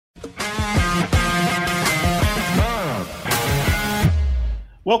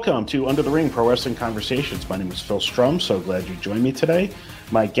Welcome to Under the Ring Pro Wrestling Conversations. My name is Phil Strum. So glad you joined me today.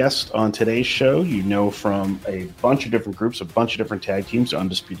 My guest on today's show, you know from a bunch of different groups, a bunch of different tag teams,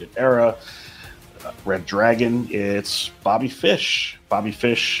 Undisputed Era, RedDragon. It's Bobby Fish. Bobby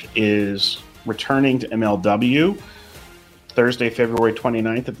Fish is returning to MLW Thursday, February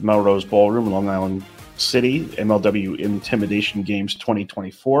 29th at the Melrose Ballroom in Long Island City, MLW Intimidation Games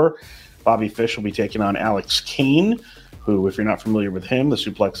 2024. Bobby Fish will be taking on Alex Kane, who, if you're not familiar with him, the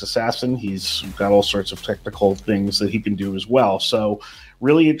suplex assassin, he's got all sorts of technical things that he can do as well. So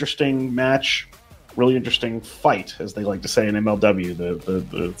really interesting match, really interesting fight, as they like to say in MLW.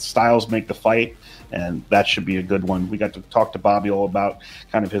 The styles make the fight, and that should be a good one. We got to talk to Bobby all about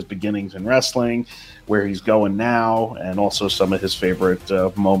kind of his beginnings in wrestling, where he's going now, and also some of his favorite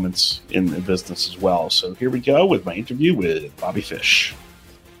moments in the business as well. So here we go with my interview with Bobby Fish.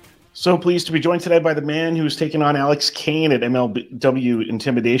 So pleased to be joined today by the man who's taking on Alex Kane at MLW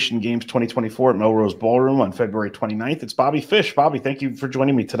Intimidation Games 2024 at Melrose Ballroom on February 29th. It's Bobby Fish. Bobby, thank you for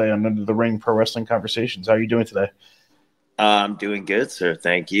joining me today on Under the Ring Pro Wrestling Conversations. How are you doing today? I'm doing good, sir.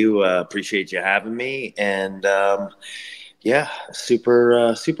 Thank you. Appreciate you having me. And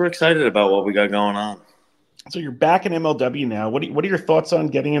super excited about what we got going on. So you're back in MLW now. What are your thoughts on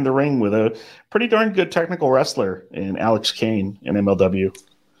getting in the ring with a pretty darn good technical wrestler in Alex Kane in MLW?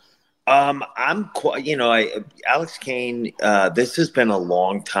 I'm quite, Alex Kane, this has been a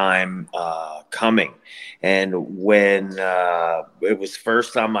long time coming. And when it was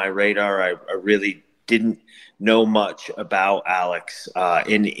first on my radar, I really didn't know much about Alex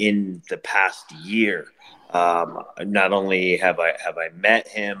in the past year. Not only have I met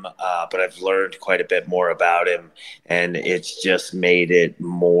him, but I've learned quite a bit more about him, and it's just made it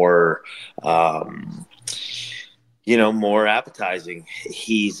more more appetizing.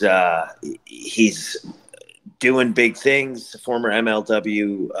 He's doing big things. Former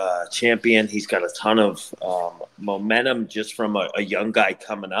MLW champion. He's got a ton of momentum just from a young guy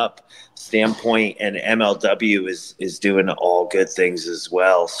coming up standpoint, and MLW is doing all good things as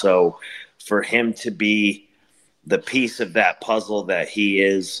well. So for him to be the piece of that puzzle that he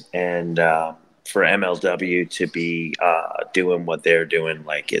is, and for MLW to be doing what they're doing,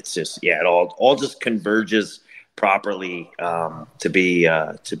 like it's just it all just converges properly to be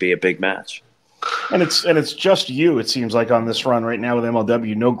a big match. And it's just you, it seems like, on this run right now with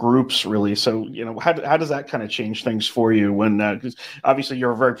MLW, no groups really. So, how does that kind of change things for you when, because obviously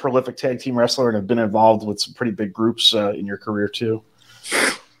you're a very prolific tag team wrestler and have been involved with some pretty big groups in your career too?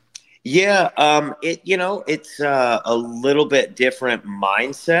 Yeah. It's a little bit different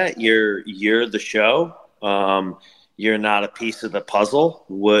mindset. You're the show. You're not a piece of the puzzle,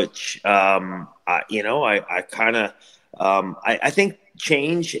 which, I think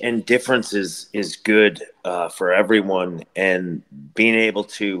change and difference is good for everyone, and being able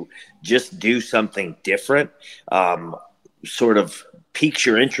to just do something different sort of piques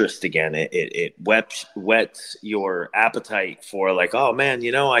your interest again. It whets your appetite for, like, oh man,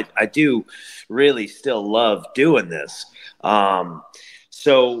 I do really still love doing this.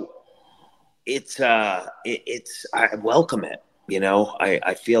 So I welcome it.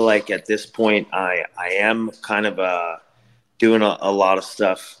 I feel like at this point I am kind of doing a lot of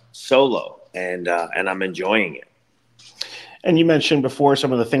stuff solo, and I'm enjoying it. And you mentioned before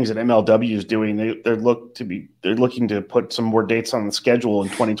some of the things that MLW is doing. They're looking to put some more dates on the schedule in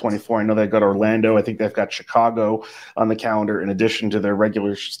 2024. I know they've got Orlando. I think they've got Chicago on the calendar, in addition to their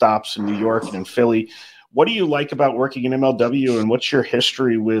regular stops in New York and in Philly. What do you like about working in MLW, and what's your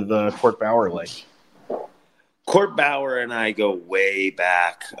history with Court Bauer like? Court Bauer and I go way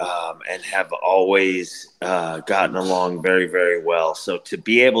back, and have always gotten along very, very well. So to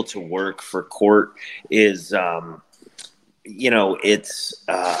be able to work for Court is, it's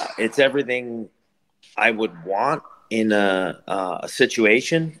everything I would want in a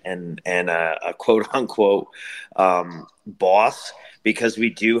situation, and a quote unquote boss, because we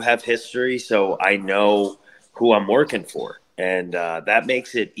do have history. So I know who I'm working for. And that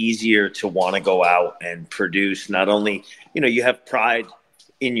makes it easier to want to go out and produce. Not only, you have pride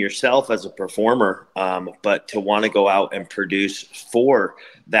in yourself as a performer, but to want to go out and produce for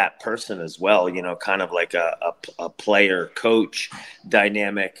that person as well, kind of like a player coach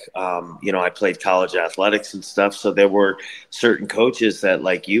dynamic. I played college athletics and stuff. So there were certain coaches that,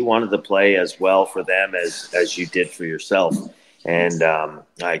 like, you wanted to play as well for them as you did for yourself. And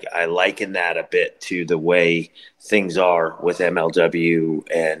I liken that a bit to the way things are with MLW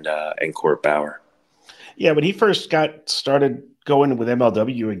and Court Bauer. Yeah, when he first got started going with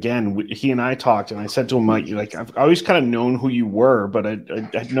MLW again, he and I talked, and I said to him, like I've always kind of known who you were, but I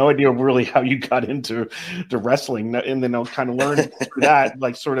had no idea really how you got into the wrestling. And then I'll kind of learn through that,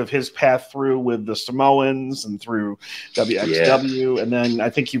 like sort of his path through with the Samoans and through WXW. And then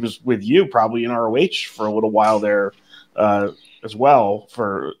I think he was with you probably in ROH for a little while there as well.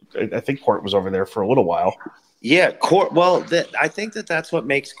 I think Court was over there for a little while. Yeah, Court. Well, I think that's what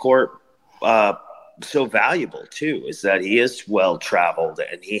makes Court so valuable too, is that he is well traveled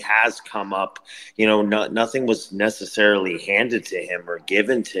and he has come up. Nothing was necessarily handed to him or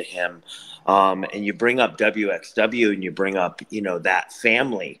given to him. And you bring up WXW and you bring up that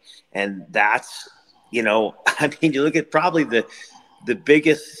family, and that's you look at probably the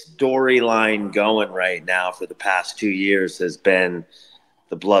biggest storyline going right now for the past 2 years has been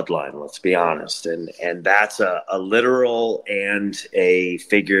the bloodline, let's be honest. And that's a literal and a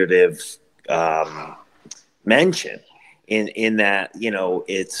figurative mention in that,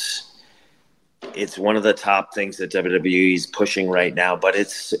 it's one of the top things that WWE is pushing right now, but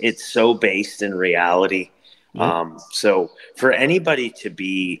it's so based in reality. So for anybody to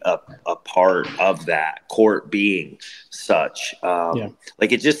be a part of that, Court being such,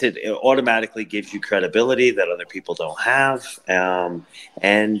 like it automatically gives you credibility that other people don't have. And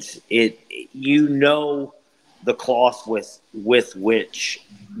the cloth with which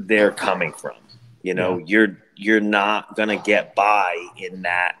they're coming from, you're not going to get by in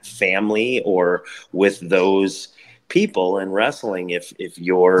that family or with those people in wrestling if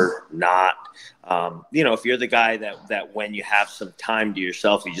you're not if you're the guy that when you have some time to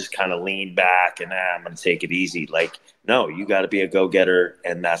yourself you just kind of lean back and I'm gonna take it easy. Like, no, you got to be a go-getter,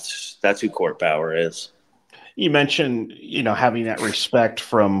 and that's who Court Bauer is. You mentioned having that respect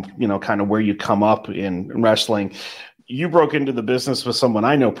from kind of where you come up in wrestling. You broke into the business with someone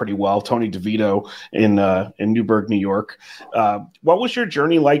I know pretty well, Tony Devito in Newburgh, New York. What was your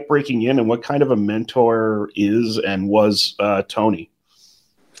journey like breaking in, and what kind of a mentor is and was Tony?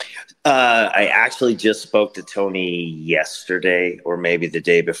 I actually just spoke to Tony yesterday or maybe the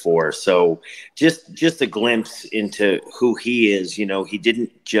day before. So just a glimpse into who he is. He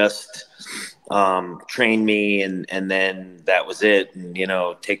didn't just train me and then that was it. And,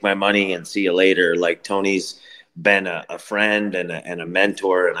 take my money and see you later. Like, Tony's been a friend and a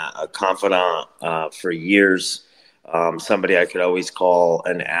mentor and a confidant for years. Somebody I could always call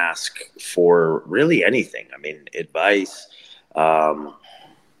and ask for really anything. I mean, advice,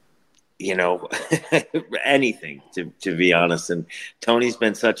 anything, to be honest. And Tony's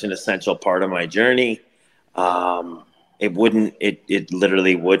been such an essential part of my journey. It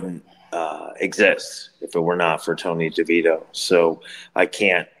literally wouldn't exist if it were not for Tony DeVito. So I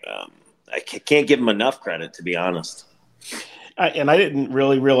can't give him enough credit, to be honest. And I didn't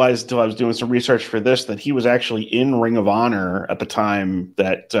really realize until I was doing some research for this that he was actually in Ring of Honor at the time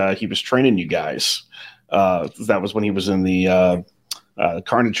that he was training you guys. That was when he was in the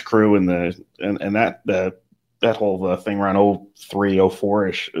Carnage crew and that whole thing around 03,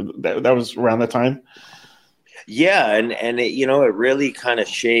 04-ish. That was around that time. Yeah, and it really kind of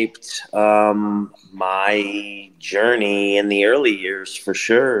shaped my journey in the early years for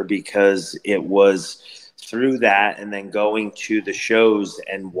sure, because it was through that and then going to the shows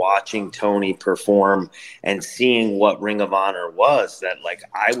and watching Tony perform and seeing what Ring of Honor was that, like,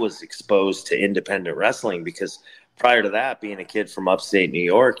 I was exposed to independent wrestling, because prior to that, being a kid from upstate New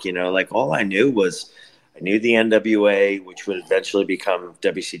York, like, all I knew was I knew the NWA, which would eventually become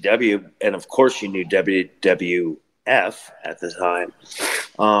WCW. And of course you knew WWF at the time.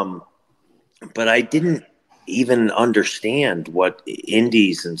 But I didn't even understand what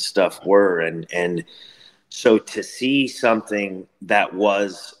indies and stuff were. And so to see something that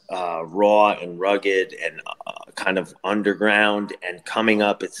was raw and rugged and kind of underground and coming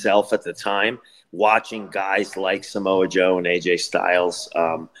up itself at the time, watching guys like Samoa Joe and AJ Styles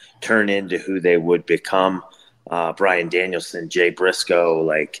turn into who they would become, Bryan Danielson, Jay Briscoe,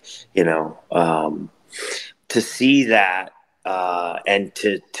 to see that and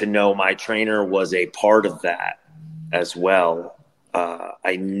to know my trainer was a part of that as well.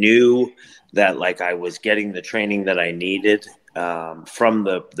 I knew that, like, I was getting the training that I needed from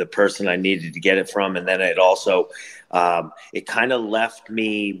the person I needed to get it from. And then it also, it kind of left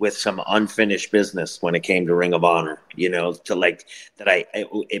me with some unfinished business when it came to Ring of Honor,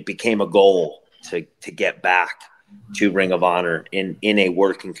 it became a goal to get back to Ring of Honor in a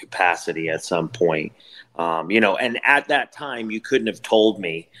working capacity at some point. And at that time you couldn't have told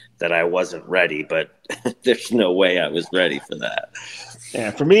me that I wasn't ready, but there's no way I was ready for that.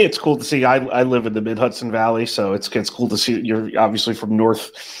 Yeah, for me, it's cool to see. I live in the Mid Hudson Valley, so it's cool to see. You're obviously from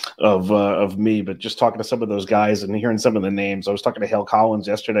north of me, but just talking to some of those guys and hearing some of the names. I was talking to Hale Collins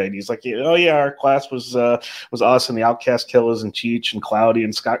yesterday, and he's like, "Oh yeah, our class was us and the Outcast Killers and Cheech and Cloudy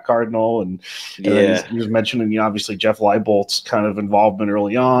and Scott Cardinal," and then he was mentioning, obviously Jeff Leiboldt's kind of involvement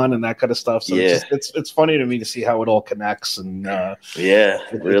early on and that kind of stuff. So it's funny to me to see how it all connects, and it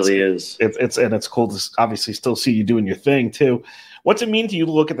really is. It's cool to obviously still see you doing your thing too. What's it mean to you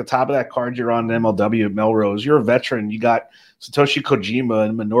to look at the top of that card you're on MLW at Melrose? You're a veteran. You got Satoshi Kojima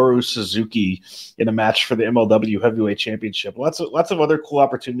and Minoru Suzuki in a match for the MLW Heavyweight Championship. Lots of other cool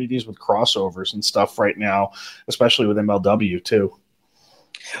opportunities with crossovers and stuff right now, especially with MLW too.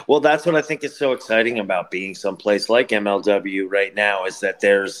 Well, that's what I think is so exciting about being someplace like MLW right now, is that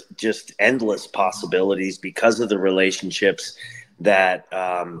there's just endless possibilities because of the relationships that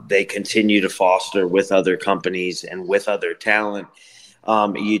they continue to foster with other companies and with other talent.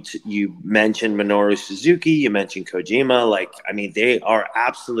 You mentioned Minoru Suzuki, you mentioned Kojima. They are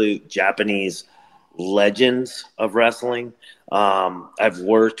absolute Japanese legends of wrestling. I've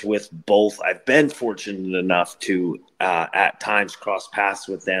worked with both. I've been fortunate enough to at times cross paths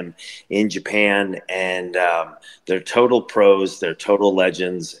with them in Japan, and they're total pros, they're total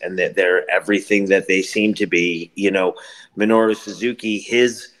legends, and they're everything that they seem to be. Minoru Suzuki,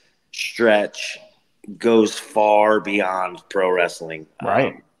 his stretch goes far beyond pro wrestling.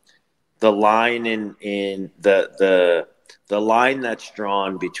 Right. The line in the line that's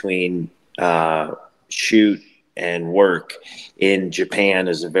drawn between shoot and work in Japan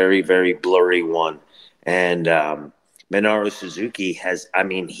is a very, very blurry one. And Minoru Suzuki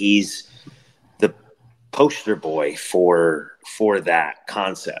he's the poster boy for that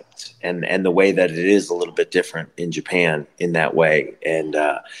concept and the way that it is a little bit different in Japan in that way. And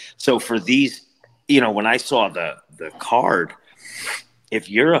so for these, when I saw the card, if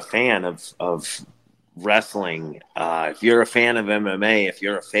you're a fan of wrestling, if you're a fan of MMA, if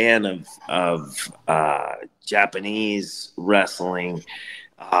you're a fan of Japanese wrestling,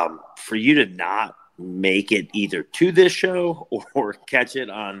 for you to not make it either to this show or catch it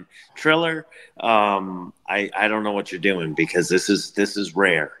on Triller, I don't know what you're doing, because this is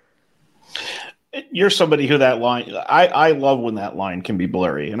rare. You're somebody who that line, I love when that line can be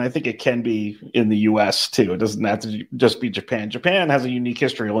blurry, and I think it can be in the US too. It doesn't have to just be Japan. Japan has a unique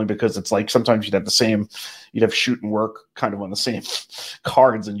history only because it's like sometimes you'd have shoot and work kind of on the same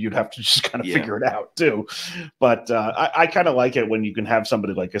cards, and you'd have to just kind of figure it out too. But I kind of like it when you can have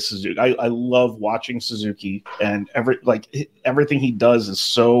somebody like a Suzuki. I love watching Suzuki, and everything he does is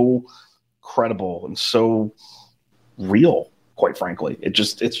so credible and so real. Quite frankly,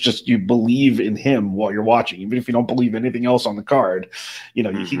 it's just you believe in him while you're watching, even if you don't believe anything else on the card.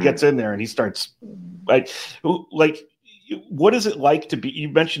 He gets in there and he starts like, what is it like to be? You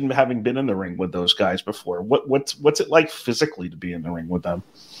mentioned having been in the ring with those guys before. What's it like physically to be in the ring with them?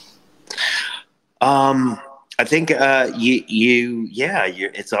 I think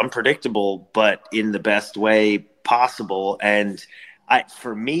it's unpredictable, but in the best way possible. And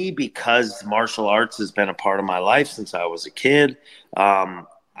for me, because martial arts has been a part of my life since I was a kid, I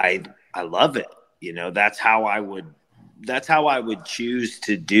love it. That's how I would choose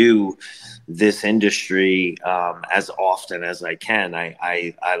to do this industry as often as I can.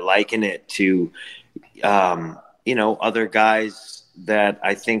 I liken it to other guys that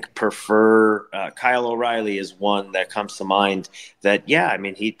I think prefer. Kyle O'Reilly is one that comes to mind. That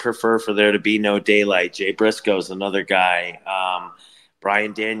he'd prefer for there to be no daylight. Jay Briscoe's another guy.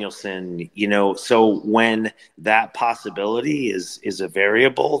 Brian Danielson, so when that possibility is a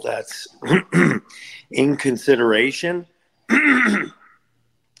variable that's in consideration,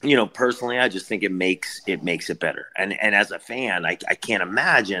 personally, I just think it makes it better. And as a fan, I can't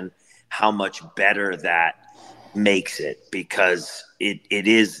imagine how much better that makes it, because it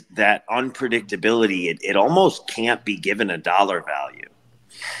is that unpredictability. It almost can't be given a dollar value.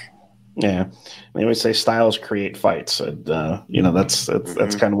 Yeah, they always say styles create fights, and that's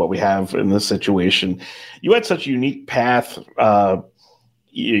kind of what we have in this situation. You had such a unique path.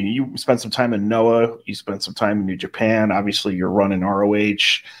 You spent some time in Noah. You spent some time in New Japan. Obviously, you're running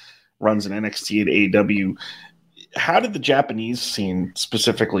ROH, runs in NXT and AEW. How did the Japanese scene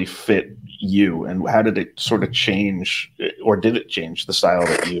specifically fit you, and how did it sort of change, or did it change the style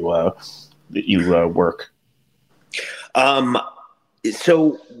that you work?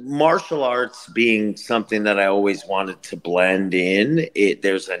 So martial arts being something that I always wanted to blend in,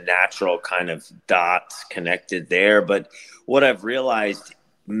 there's a natural kind of dots connected there. But what I've realized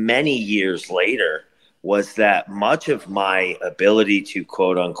many years later was that much of my ability to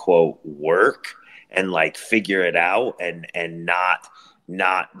quote unquote work and figure it out and not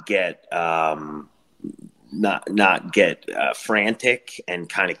not get not get frantic and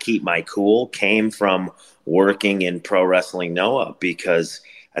kind of keep my cool came from working in Pro Wrestling Noah, because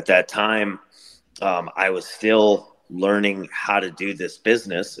at that time I was still learning how to do this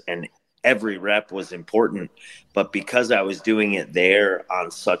business, and every rep was important. But because I was doing it there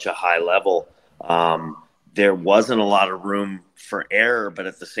on such a high level, there wasn't a lot of room for error. But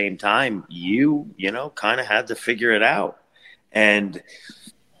at the same time, you know, kind of had to figure it out. And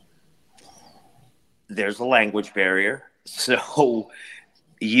there's a language barrier. So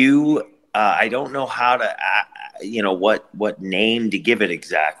I don't know how to, what name to give it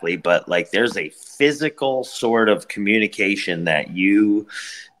exactly, but like there's a physical sort of communication that you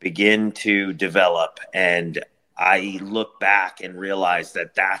begin to develop. And I look back and realize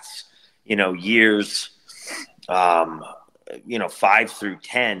that that's, years, 5 through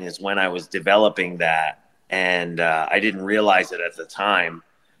 10 is when I was developing that. And I didn't realize it at the time.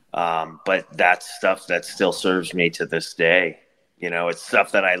 But that's stuff that still serves me to this day. It's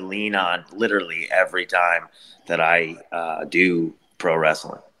stuff that I lean on literally every time that I do pro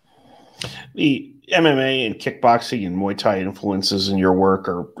wrestling. The MMA and kickboxing and Muay Thai influences in your work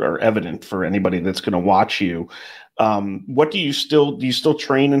are evident for anybody that's going to watch you. What do you still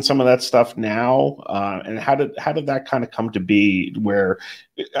train in some of that stuff now? And how did that kind of come to be, where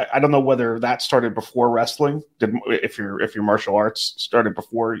I don't know whether that started before wrestling, if your martial arts started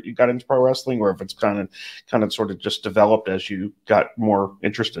before you got into pro wrestling, or if it's kind of sort of just developed as you got more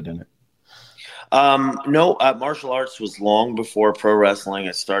interested in it? No, martial arts was long before pro wrestling.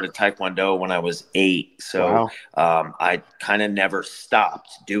 I started Taekwondo when I was 8. So, wow. I kind of never stopped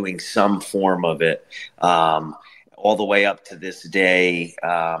doing some form of it. All the way up to this day.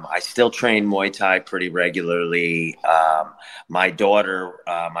 I still train Muay Thai pretty regularly. My daughter,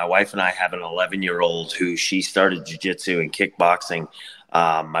 my wife and I have an 11-year-old who she started jiu-jitsu and kickboxing.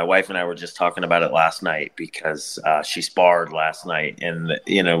 My wife and I were just talking about it last night because she sparred last night, and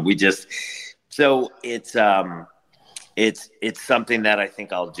so it's something that I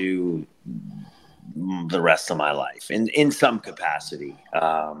think I'll do the rest of my life in some capacity.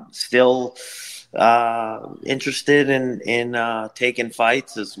 Still interested in taking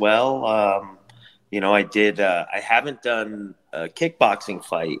fights as well. I haven't done a kickboxing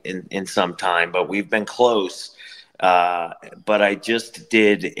fight in some time, but we've been close. But I just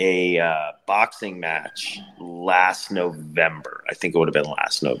did a boxing match last November. I think it would have been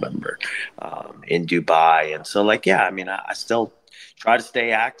last November in Dubai. And so I still try to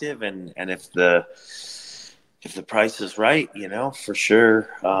stay active, and if the price is right, for sure.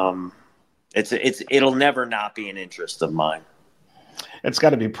 It'll never not be an interest of mine. It's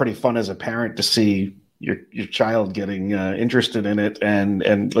got to be pretty fun as a parent to see your child getting interested in it,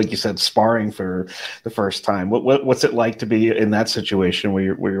 and like you said, sparring for the first time. What's it like to be in that situation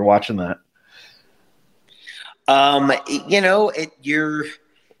where you're watching that?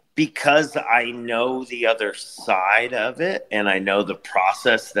 Because I know the other side of it, and I know the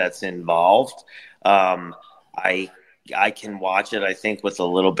process that's involved. I can watch it, I think, with a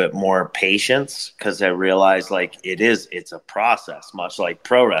little bit more patience, because I realize it's a process, much like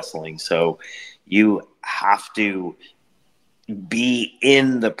pro wrestling. So you have to be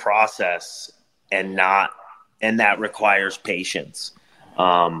in the process and that requires patience.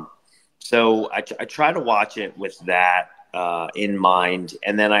 So I try to watch it with that in mind.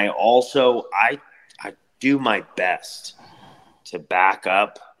 And then I do my best to back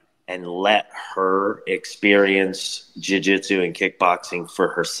up and let her experience jiu-jitsu and kickboxing for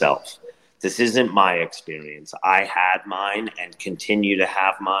herself. This isn't my experience. I had mine and continue to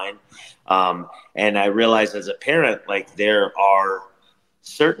have mine. And I realize as a parent, there are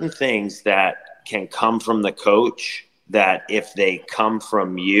certain things that can come from the coach that if they come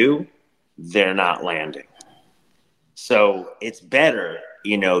from you, they're not landing. So it's better,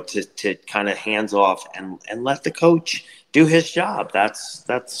 to kind of hands off and let the coach do his job.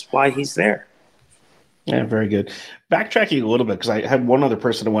 That's why he's there. Yeah, very good. Backtracking a little bit, because I had one other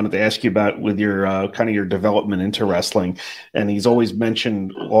person I wanted to ask you about with your kind of your development into wrestling, and he's always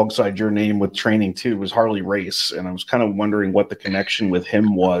mentioned alongside your name with training too was Harley Race, and I was kind of wondering what the connection with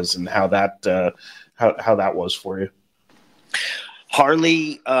him was and how that how that was for you.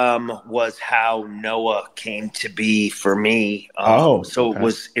 Harley was how Noah came to be for me. So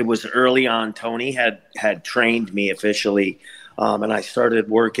okay. It was early on. Tony had trained me officially, and I started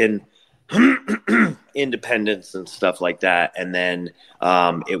working independence and stuff like that. And then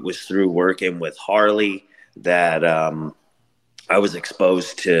it was through working with Harley that I was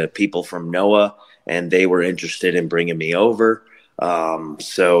exposed to people from Noah, and they were interested in bringing me over.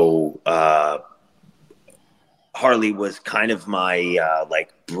 Harley was kind of my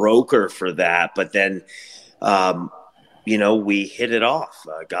like broker for that. But then, we hit it off,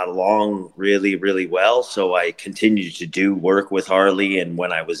 got along really, really well. So I continued to do work with Harley. And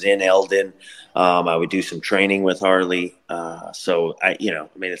when I was in Eldon, I would do some training with Harley. So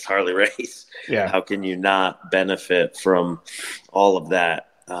it's Harley Race. Yeah. How can you not benefit from all of that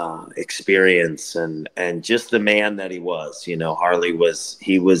experience and just the man that he was? Harley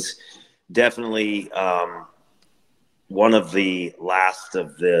was definitely one of the last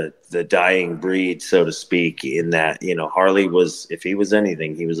of the dying breed, so to speak, in that, Harley was, if he was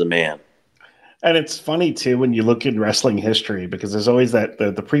anything, he was a man. And it's funny, too, when you look at wrestling history, because there's always that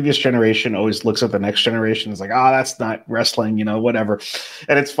the previous generation always looks at the next generation. It's like, that's not wrestling, whatever.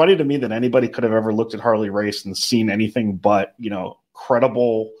 And it's funny to me that anybody could have ever looked at Harley Race and seen anything but,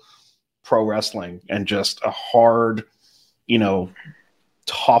 credible pro wrestling and just a hard,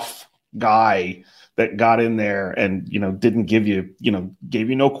 tough guy that got in there and, didn't give you, gave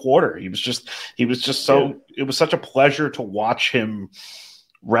you no quarter. He was just so, It was such a pleasure to watch him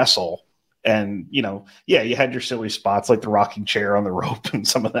wrestle. And, you had your silly spots like the rocking chair on the rope and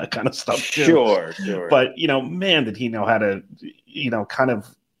some of that kind of stuff too. Sure. But, man, did he know how to, kind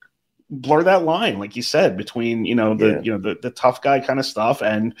of blur that line, like you said, between, the tough guy kind of stuff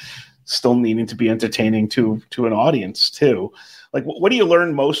and still needing to be entertaining to an audience too. Like, what do you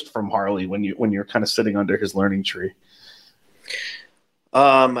learn most from Harley when you're kind of sitting under his learning tree?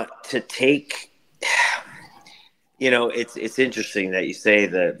 To take, it's interesting that you say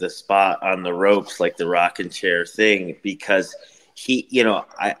the spot on the ropes, like the rocking chair thing, because he,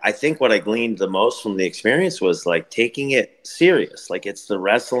 I think what I gleaned the most from the experience was like taking it serious. Like, it's the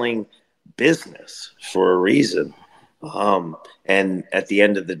wrestling business for a reason. And at the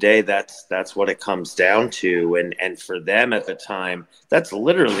end of the day, that's what it comes down to. And for them at the time, that's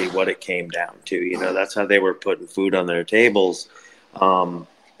literally what it came down to. That's how they were putting food on their tables. And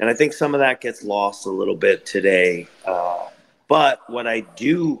I think some of that gets lost a little bit today. But what I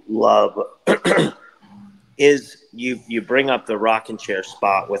do love is you bring up the rocking chair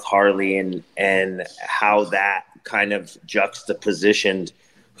spot with Harley and how that kind of juxtapositioned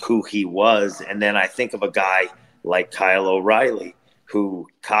who he was. And then I think of a guy like Kyle O'Reilly, who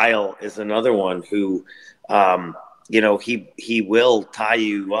Kyle is another one who, he will tie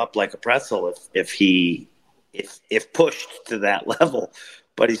you up like a pretzel if pushed to that level.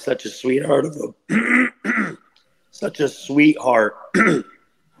 But he's such a sweetheart such a sweetheart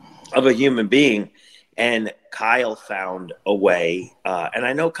of a human being. And Kyle found a way. And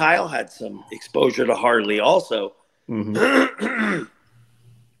I know Kyle had some exposure to Harley also. Mm-hmm.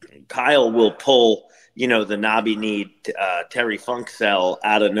 Kyle will pull, the knobby-kneed Terry Funk cell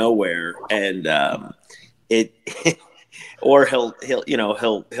out of nowhere, and or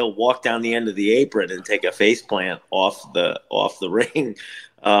he'll walk down the end of the apron and take a face plant off the ring,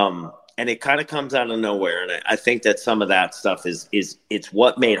 and it kind of comes out of nowhere. And I think that some of that stuff is it's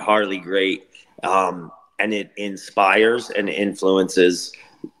what made Harley great, and it inspires and influences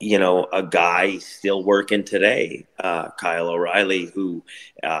a guy still working today, Kyle O'Reilly, who,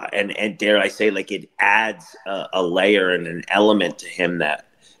 and dare I say, like, it adds a layer and an element to him that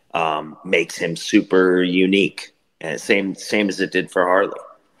makes him super unique. And same as it did for Harley.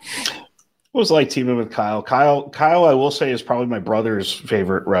 What was it like teaming with Kyle? Kyle, I will say, is probably my brother's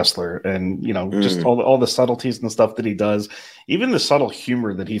favorite wrestler. And, just all the subtleties and the stuff that he does, even the subtle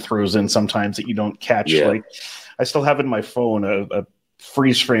humor that he throws in sometimes that you don't catch. Yeah. Like, I still have in my phone a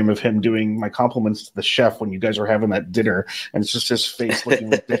freeze frame of him doing my compliments to the chef when you guys were having that dinner, and it's just his face looking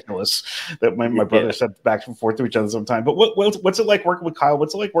ridiculous. That my brother said back and forth to each other sometime. But what's it like working with Kyle?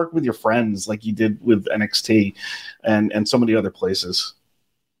 What's it like working with your friends like you did with NXT and so many other places?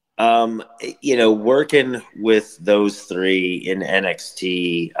 Working with those three in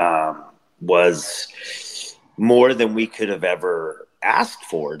NXT was more than we could have ever asked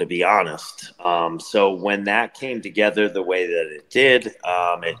for, to be honest. So when that came together the way that it did,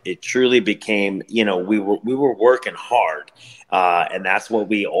 it truly became, we were working hard, and that's what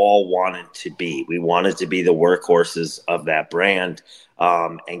we all wanted to be. We wanted to be the workhorses of that brand,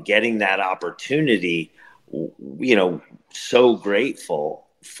 and getting that opportunity, so grateful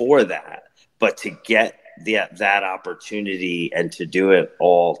for that. But to get that opportunity and to do it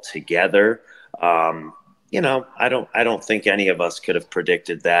all together, I don't think any of us could have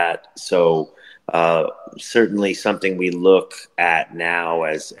predicted that. So certainly something we look at now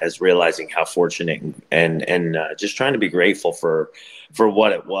as realizing how fortunate and just trying to be grateful for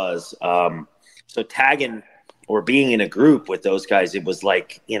what it was. So tagging or being in a group with those guys, it was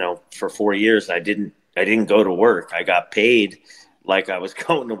like, for 4 years I didn't go to work. I got paid like I was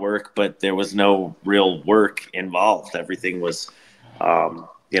going to work, but there was no real work involved. Everything was,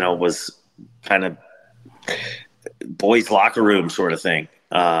 was kind of boys' locker room sort of thing.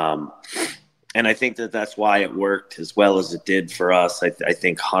 And I think that's why it worked as well as it did for us. I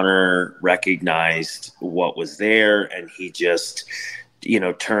think Hunter recognized what was there, and he just,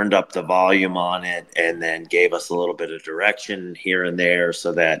 turned up the volume on it, and then gave us a little bit of direction here and there,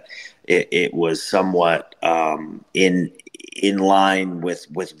 so that it was somewhat in line with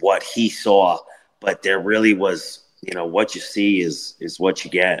what he saw. But there really was, what you see is what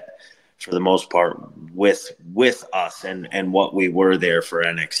you get for the most part with us and what we were there for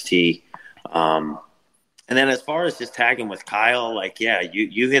NXT. And then as far as just tagging with Kyle,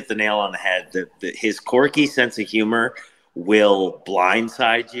 you hit the nail on the head. His quirky sense of humor will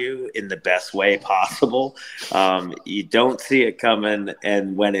blindside you in the best way possible. You don't see it coming,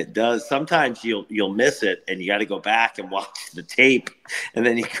 and when it does, sometimes you'll miss it, and you got to go back and watch the tape, and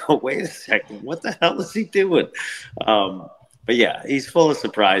then you go, wait a second, what the hell is he doing? But yeah, he's full of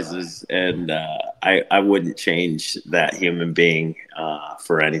surprises, and I wouldn't change that human being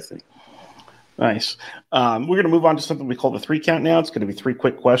for anything. Nice. We're going to move on to something we call the 3 count now. It's going to be 3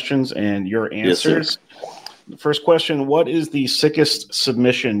 quick questions and your answers. Yes, the first question, what is the sickest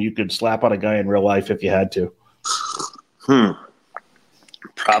submission you could slap on a guy in real life if you had to?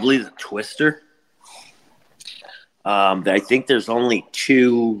 Probably the Twister. I think there's only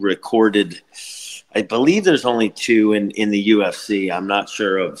 2 recorded. I believe there's only 2 in the UFC. I'm not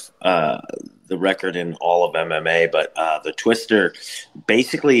sure of the record in all of MMA, but the Twister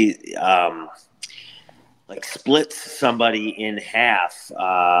basically splits somebody in half.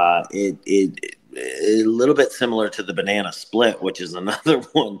 It a little bit similar to the banana split, which is another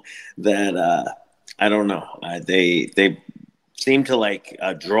one that I don't know. They seem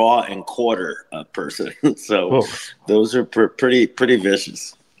to draw and quarter a person. So those are pretty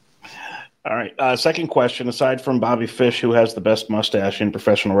vicious. All right. Second question, aside from Bobby Fish, who has the best mustache in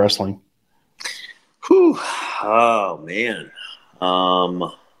professional wrestling? Oh, man.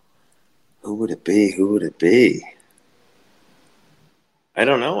 Who would it be? I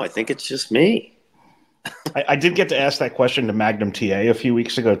don't know. I think it's just me. I did get to ask that question to Magnum TA a few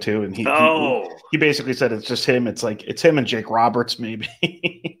weeks ago too, and he basically said it's just him. It's him and Jake Roberts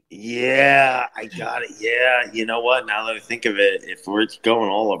maybe. Yeah, I got it. Yeah, you know what? Now that I think of it, if we're going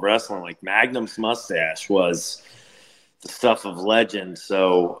all of wrestling, Magnum's mustache was the stuff of legend.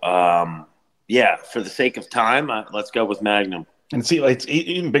 So yeah, for the sake of time, let's go with Magnum. And see, it's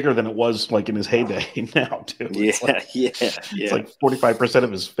even bigger than it was in his heyday now, too. It's It's 45%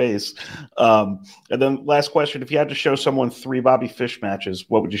 of his face. And then last question, if you had to show someone 3 Bobby Fish matches,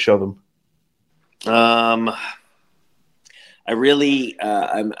 what would you show them? I really,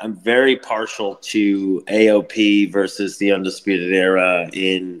 I'm very partial to AOP versus the Undisputed Era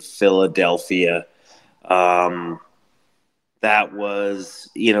in Philadelphia. That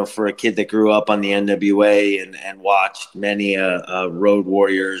was, for a kid that grew up on the NWA and watched many Road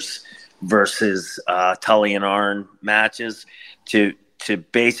Warriors versus Tully and Arn matches, to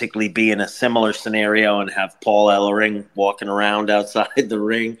basically be in a similar scenario and have Paul Ellering walking around outside the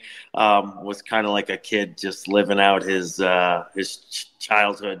ring was kind of like a kid just living out his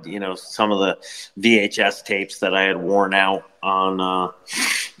childhood. Some of the VHS tapes that I had worn out on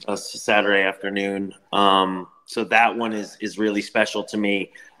a Saturday afternoon. So that one is really special to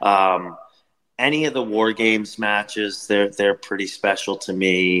me. Any of the War Games matches, they're pretty special to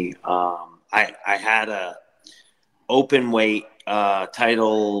me. I had a open weight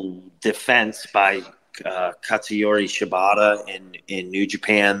title defense by Katsuyori Shibata in New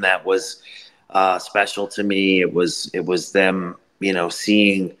Japan that was special to me. It was them,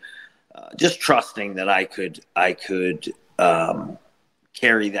 seeing, just trusting that I could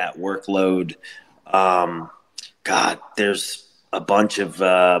carry that workload. God, there's a bunch of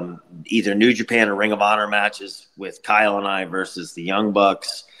either New Japan or Ring of Honor matches with Kyle and I versus the Young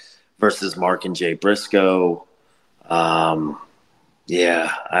Bucks versus Mark and Jay Briscoe.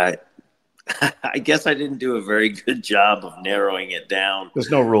 Yeah, I guess I didn't do a very good job of narrowing it down.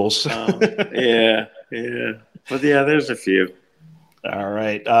 There's no rules. Yeah. But yeah, there's a few. All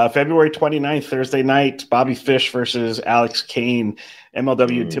right. February 29th, Thursday night, Bobby Fish versus Alex Kane,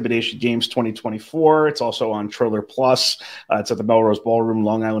 MLW Intimidation Games 2024. It's also on Triller Plus. It's at the Melrose Ballroom,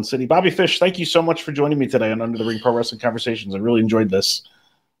 Long Island City. Bobby Fish, thank you so much for joining me today on Under the Ring Pro Wrestling Conversations. I really enjoyed this.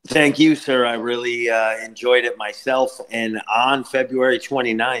 Thank you, sir. I really enjoyed it myself. And on February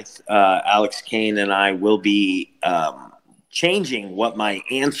 29th, Alex Kane and I will be changing what my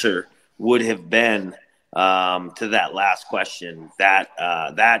answer would have been to that last question,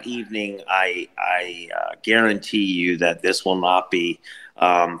 that evening, I guarantee you that this will not be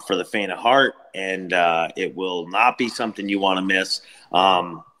for the faint of heart, and it will not be something you want to miss.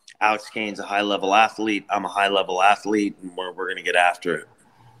 Alex Kane's a high-level athlete. I'm a high-level athlete, and we're going to get after it.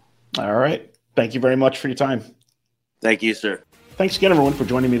 All right. Thank you very much for your time. Thank you, sir. Thanks again, everyone, for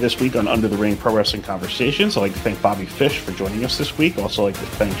joining me this week on Under the Ring Pro Wrestling Conversations. I'd like to thank Bobby Fish for joining us this week. Also like to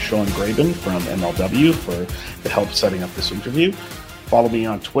thank Sean Graben from MLW for the help setting up this interview. Follow me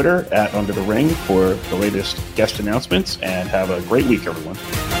on Twitter at Under the Ring for the latest guest announcements, and have a great week, everyone.